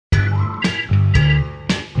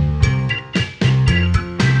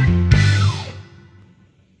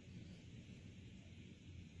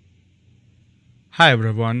Hi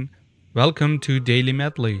everyone, welcome to Daily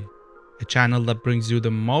Medley, a channel that brings you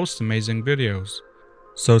the most amazing videos.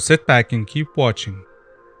 So sit back and keep watching.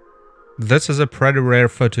 This is a pretty rare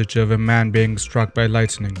footage of a man being struck by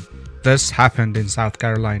lightning. This happened in South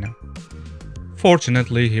Carolina.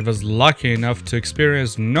 Fortunately, he was lucky enough to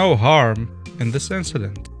experience no harm in this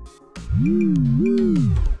incident.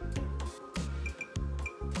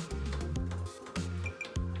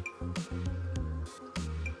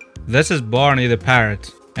 This is Barney the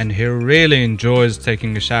parrot, and he really enjoys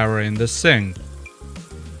taking a shower in the sink.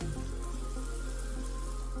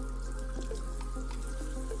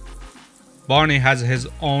 Barney has his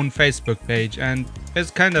own Facebook page and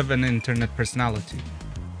is kind of an internet personality.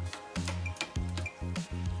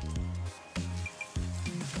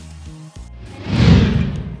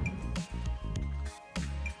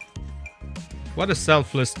 What a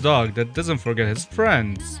selfless dog that doesn't forget his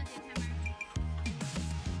friends.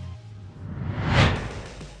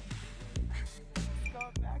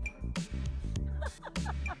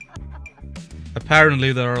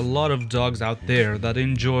 Apparently, there are a lot of dogs out there that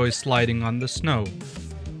enjoy sliding on the snow.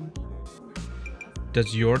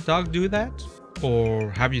 Does your dog do that?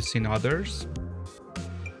 Or have you seen others?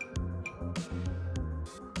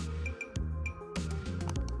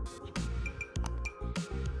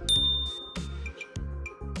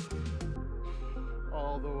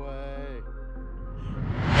 All the way.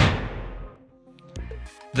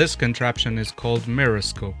 This contraption is called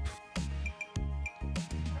Mirascope.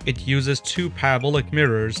 It uses two parabolic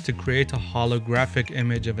mirrors to create a holographic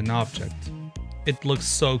image of an object. It looks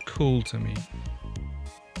so cool to me.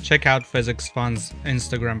 Check out Physics Fun's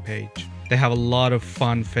Instagram page. They have a lot of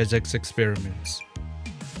fun physics experiments.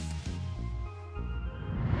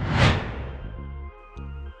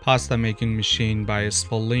 Pasta making machine by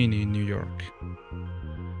Spallini, New York.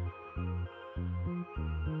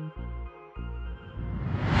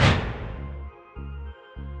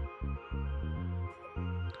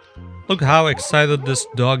 Look how excited this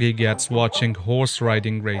doggy gets watching horse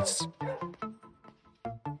riding race.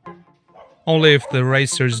 Only if the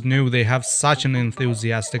racers knew they have such an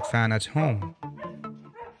enthusiastic fan at home.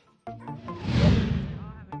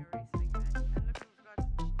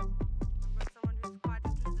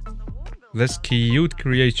 This cute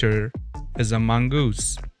creature is a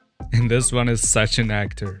mongoose, and this one is such an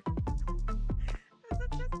actor.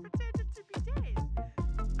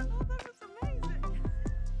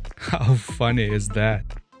 How funny is that?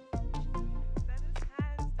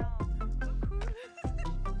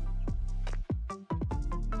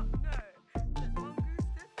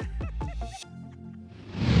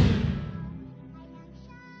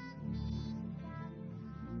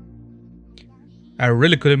 I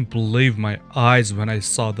really couldn't believe my eyes when I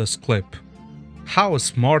saw this clip. How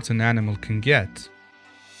smart an animal can get.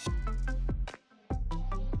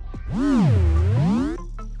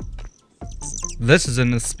 This is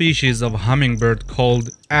a species of hummingbird called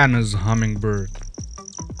Anna's hummingbird.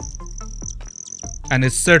 And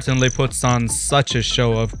it certainly puts on such a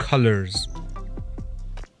show of colors.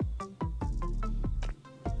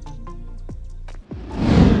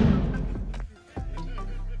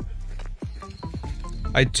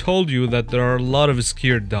 I told you that there are a lot of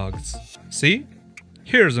scared dogs. See?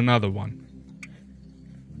 Here's another one.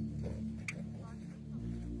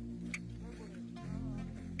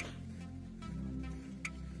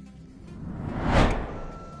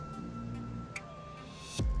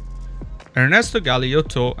 Ernesto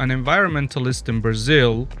Galeotto, an environmentalist in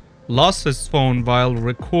Brazil, lost his phone while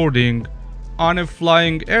recording on a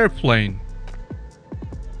flying airplane.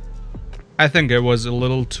 I think it was a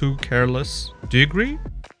little too careless. Do you agree?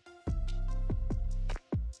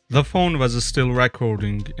 The phone was still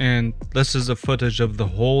recording, and this is a footage of the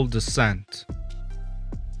whole descent.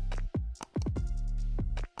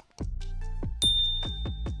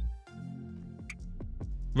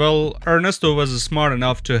 Well, Ernesto was smart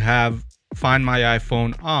enough to have Find My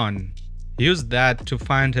iPhone on. He used that to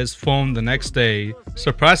find his phone the next day,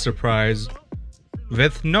 surprise surprise,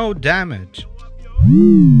 with no damage.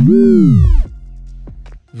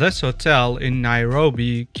 This hotel in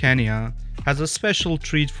Nairobi, Kenya has a special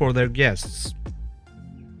treat for their guests.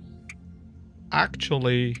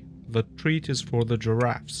 Actually, the treat is for the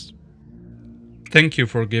giraffes. Thank you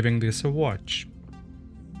for giving this a watch.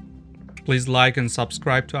 Please like and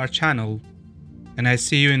subscribe to our channel, and I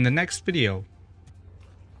see you in the next video.